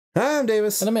Hi, I'm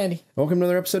Davis. And I'm Andy. Welcome to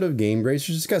another episode of Game Grazers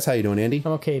Discuss. How you doing, Andy?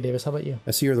 I'm okay, Davis. How about you?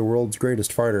 I see you're the world's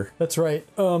greatest farter. That's right.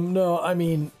 No, I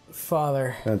mean,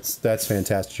 father. That's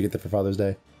fantastic. You get that for Father's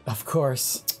Day? Of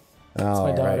course. It's Oh,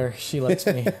 my daughter. Right. She lets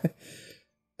me.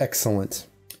 Excellent.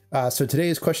 So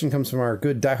today's question comes from our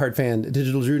good diehard fan,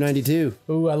 Digital Drew 92.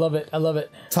 Ooh, I love it. I love it.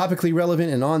 Topically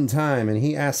relevant and on time, and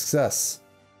he asks us,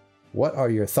 what are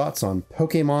your thoughts on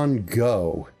Pokemon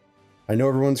Go? I know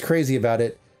everyone's crazy about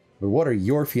it, but what are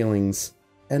your feelings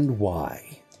and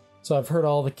why? So I've heard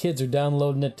all the kids are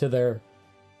downloading it to their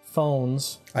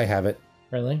phones. I have it.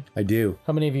 Really? I do.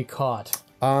 How many have you caught?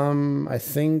 I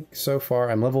think so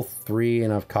far I'm level 3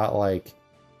 and I've caught like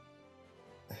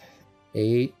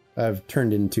 8. I've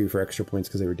turned in 2 for extra points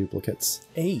because they were duplicates.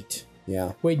 8?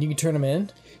 Yeah. Wait, you can turn them in?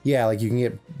 Yeah, like you can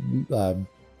get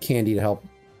candy to help.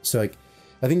 So like,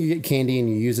 I think you get candy and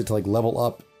you use it to like level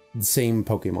up the same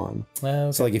Pokemon.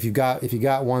 Okay. So like if you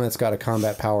got one that's got a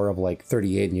combat power of like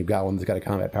 38 and you've got one that's got a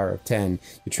combat power of 10,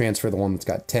 you transfer the one that's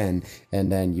got 10 and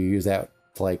then you use that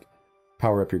to like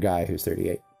power up your guy who's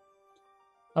 38.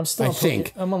 I'm still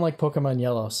I'm on like Pokemon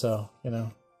Yellow, so you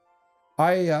know.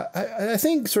 I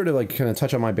think sort of like kind of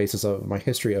touch on my basis of my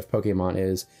history of Pokemon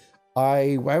is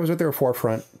I was at their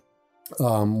forefront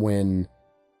when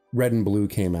Red and Blue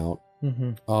came out.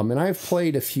 Mm-hmm. And I've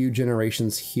played a few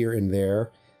generations here and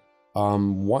there.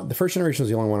 The first generation was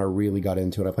the only one I really got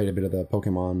into it. I played a bit of the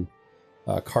Pokemon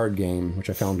card game, which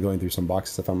I found going through some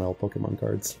boxes. I found my old Pokemon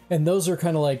cards. And those are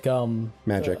kind of like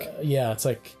Magic. Yeah, it's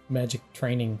like Magic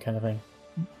training kind of thing.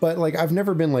 But like I've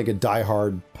never been like a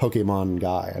diehard Pokemon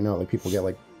guy. I know like people get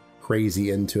like crazy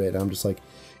into it. I'm just like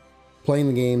playing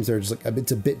the games. They're just like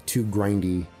it's a bit too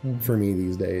grindy for me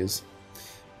these days.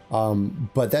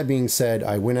 But that being said,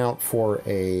 I went out for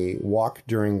a walk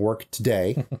during work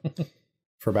today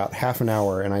for about half an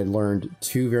hour, and I learned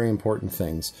 2 very important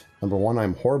things. Number 1,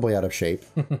 I'm horribly out of shape.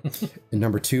 And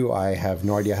number 2, I have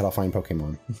no idea how to find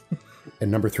Pokemon.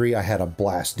 And number 3, I had a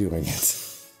blast doing it.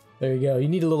 There you go. You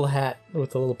need a little hat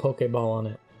with a little Pokeball on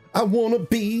it. I want to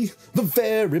be the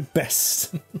very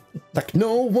best, like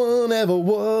no one ever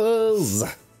was.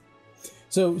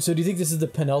 So do you think this is the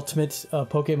penultimate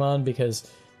Pokemon because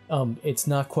it's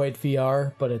not quite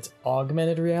VR, but it's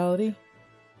augmented reality?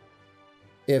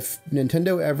 If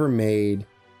Nintendo ever made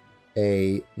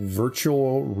a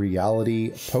virtual reality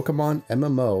Pokemon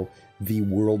MMO, the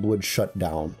world would shut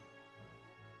down.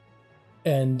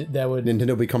 And that would...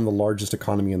 Nintendo become the largest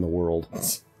economy in the world. I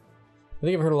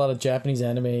think I've heard a lot of Japanese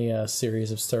anime series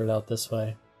have started out this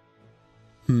way.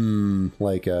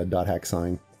 Like Dot Hack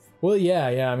Sign. Well,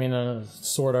 yeah. I mean,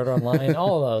 Sword Art Online,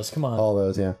 all of those. Come on. All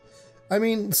those, yeah. I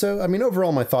mean,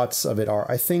 overall, my thoughts of it are,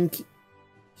 I think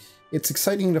it's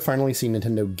exciting to finally see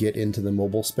Nintendo get into the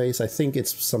mobile space. I think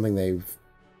it's something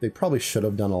they probably should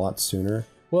have done a lot sooner.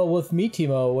 Well, with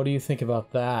Miitimo, what do you think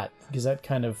about that? Because that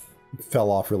kind of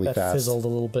fell off really fast. That fizzled a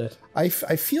little bit. I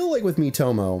feel like with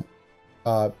Miitomo,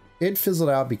 it fizzled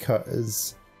out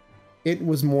because it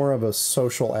was more of a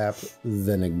social app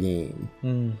than a game.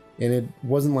 And it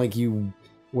wasn't like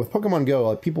with Pokemon Go,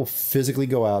 like people physically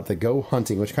go out, they go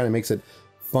hunting, which kind of makes it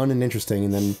fun and interesting.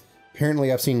 And then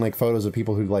apparently I've seen like photos of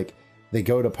people who like, they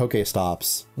go to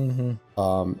Pokestops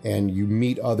and you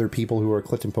meet other people who are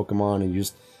collecting Pokemon and you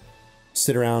just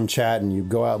sit around, chat, and you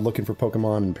go out looking for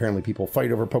Pokemon, and apparently people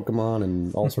fight over Pokemon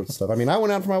and all sorts of stuff. I mean, I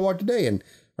went out for my walk today, and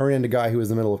I ran into a guy who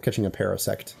was in the middle of catching a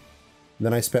Parasect.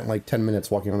 Then I spent like 10 minutes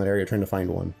walking around that area trying to find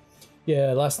one.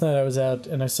 Yeah, last night I was out,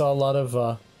 and I saw a lot of,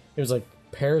 it was like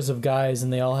pairs of guys,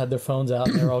 and they all had their phones out,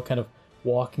 and they were all kind of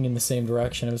walking in the same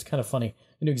direction. It was kind of funny.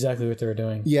 I knew exactly what they were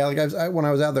doing. Yeah, like when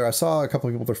I was out there, I saw a couple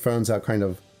of people with their phones out kind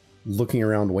of looking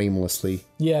around aimlessly.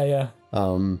 Yeah.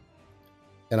 And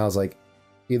I was like,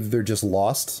 either they're just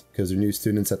lost because they're new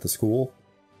students at the school,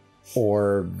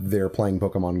 or they're playing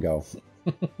Pokemon Go,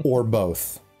 or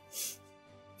both.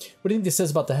 What do you think this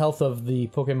says about the health of the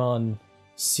Pokemon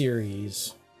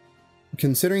series?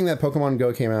 Considering that Pokemon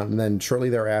Go came out and then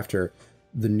shortly thereafter,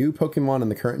 the new Pokemon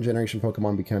and the current generation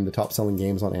Pokemon became the top-selling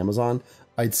games on Amazon,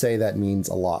 I'd say that means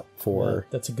a lot for... Well,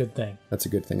 that's a good thing. That's a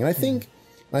good thing. And I think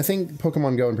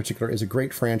Pokemon Go in particular is a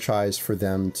great franchise for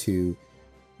them to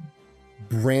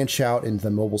branch out into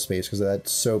the mobile space because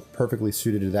that's so perfectly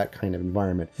suited to that kind of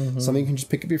environment. Something you can just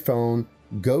pick up your phone,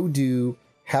 go do,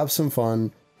 have some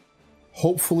fun,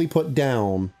 hopefully put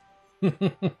down,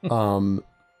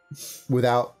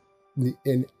 without,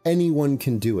 and anyone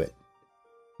can do it.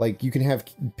 Like, you can have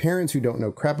parents who don't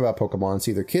know crap about Pokemon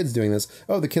see their kids doing this.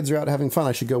 Oh, the kids are out having fun.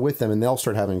 I should go with them, and they'll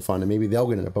start having fun, and maybe they'll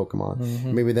get into Pokemon.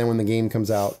 Maybe then when the game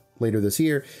comes out later this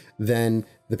year, then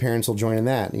the parents will join in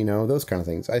that, you know, those kind of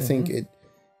things. I think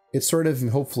it's sort of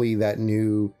hopefully that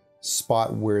new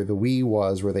spot where the Wii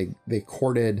was, where they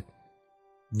courted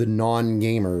the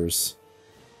non-gamers,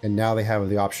 and now they have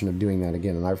the option of doing that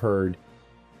again. And I've heard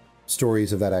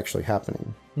stories of that actually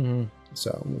happening. Mm-hmm.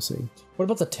 So we'll see. What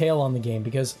about the tail on the game?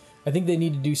 Because I think they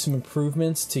need to do some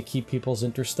improvements to keep people's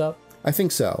interest up. I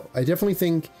think so. I definitely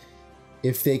think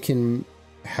if they can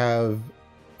have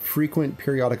frequent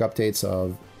periodic updates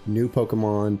of new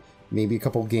Pokemon, maybe a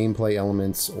couple gameplay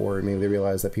elements, or maybe they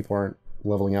realize that people aren't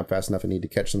leveling up fast enough and need to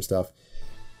catch some stuff,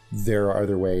 there are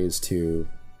other ways to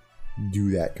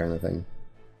do that kind of thing.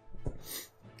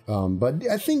 But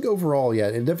I think overall, yeah,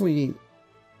 it definitely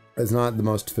is not the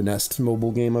most finessed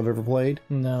mobile game I've ever played.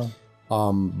 No.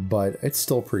 But it's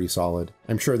still pretty solid.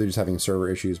 I'm sure they're just having server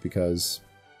issues because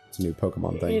it's a new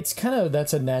Pokemon thing. It's kind of,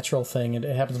 that's a natural thing. It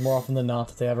happens more often than not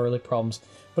that they have early problems.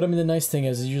 But I mean, the nice thing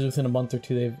is usually within a month or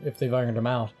two, if they've ironed them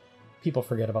out, people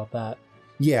forget about that.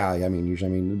 Yeah, I mean,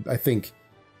 usually, I think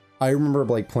I remember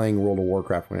like playing World of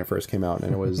Warcraft when it first came out,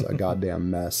 and it was a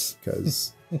goddamn mess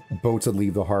because boats would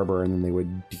leave the harbor and then they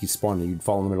would despawn and you'd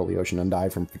fall in the middle of the ocean and die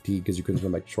from fatigue because you couldn't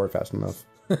swim back to shore fast enough.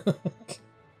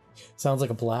 Sounds like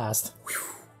a blast.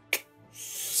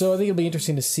 So I think it'll be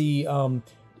interesting to see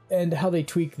and how they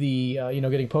tweak the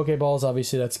getting Pokeballs.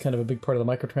 Obviously, that's kind of a big part of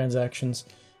the microtransactions.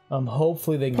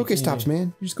 Hopefully they can Pokestops,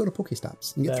 man. You just go to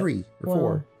Pokestops and get 3 or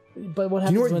 4. But what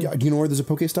happens do you know where there's a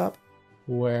Pokestop?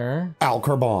 Where? Al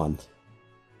Carbon.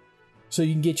 So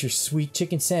you can get your sweet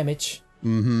chicken sandwich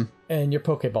and your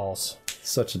Pokeballs.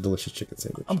 Such a delicious chicken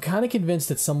sandwich. I'm kind of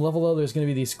convinced at some level, though, there's going to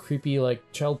be these creepy like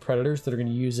child predators that are going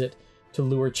to use it to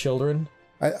lure children.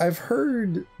 I've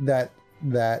heard that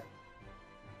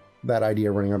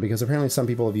idea running around because apparently some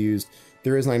people have used,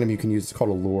 there is an item you can use, it's called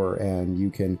a lure, and you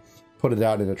can put it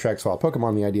out and it attracts wild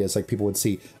Pokemon. The idea is like people would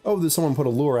see, oh, there's someone put a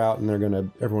lure out, and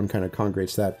everyone kind of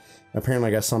congregates that. Apparently,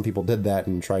 I guess some people did that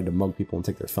and tried to mug people and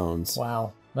take their phones.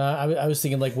 Wow. I was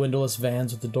thinking like windowless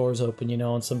vans with the doors open,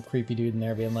 and some creepy dude in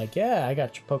there being like, yeah, I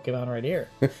got your Pokemon right here.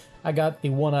 I got the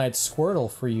one-eyed Squirtle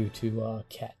for you to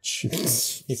catch,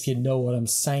 if you know what I'm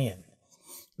saying.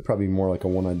 Probably more like a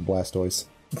one-eyed Blastoise.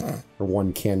 Or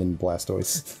one cannon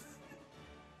Blastoise.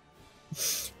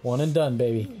 One and done,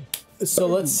 baby. So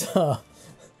let's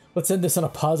end this on a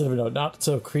positive note, not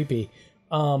so creepy.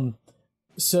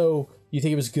 So you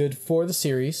think it was good for the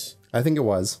series? I think it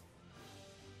was.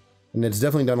 And it's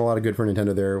definitely done a lot of good for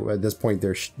Nintendo there. At this point,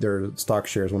 their stock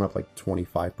shares went up like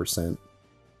 25%.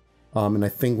 And I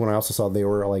think when I also saw they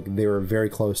were very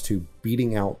close to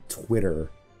beating out Twitter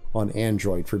on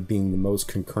Android for being the most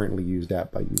concurrently used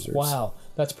app by users. Wow,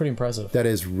 that's pretty impressive. That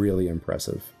is really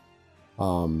impressive.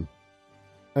 I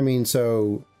mean,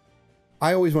 so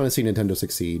I always want to see Nintendo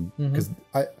succeed because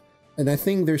I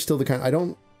think they're still the kind. I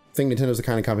don't think Nintendo's the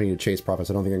kind of company to chase profits.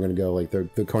 I don't think they're going to go like the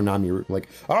Konami route, like,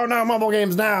 oh no, mobile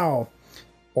games now,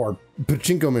 or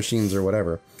pachinko machines or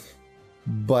whatever.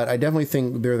 But I definitely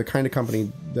think they're the kind of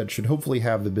company that should hopefully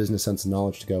have the business sense and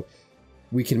knowledge to go,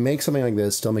 we can make something like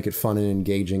this, still make it fun and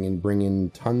engaging and bring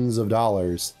in tons of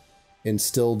dollars and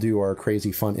still do our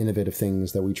crazy, fun, innovative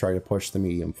things that we try to push the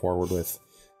medium forward with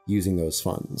using those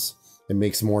funds. It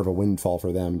makes more of a windfall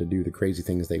for them to do the crazy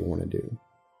things they want to do.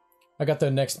 I got the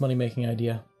next money-making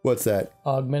idea. What's that?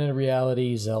 Augmented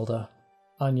reality Zelda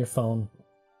on your phone.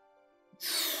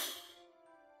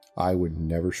 I would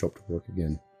never show up to work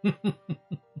again.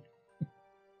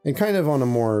 And kind of on a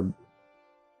more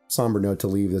somber note to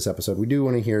leave this episode, we do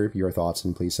want to hear your thoughts,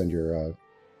 and please send your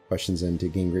questions into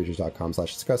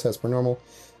GameGrazers.com/discuss as per normal.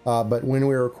 But when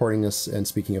we're recording this, and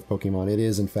speaking of Pokemon, it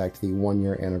is in fact the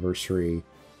 1-year anniversary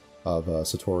of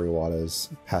Satoru Iwata's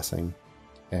passing.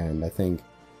 And I think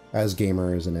as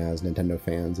gamers and as Nintendo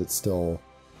fans, it still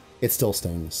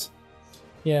stings.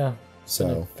 Yeah. So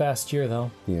been a fast year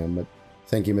though. Yeah, but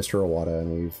thank you, Mr. Iwata,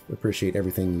 and we appreciate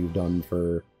everything you've done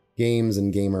for games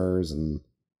and gamers and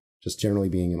just generally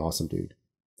being an awesome dude.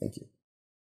 Thank you.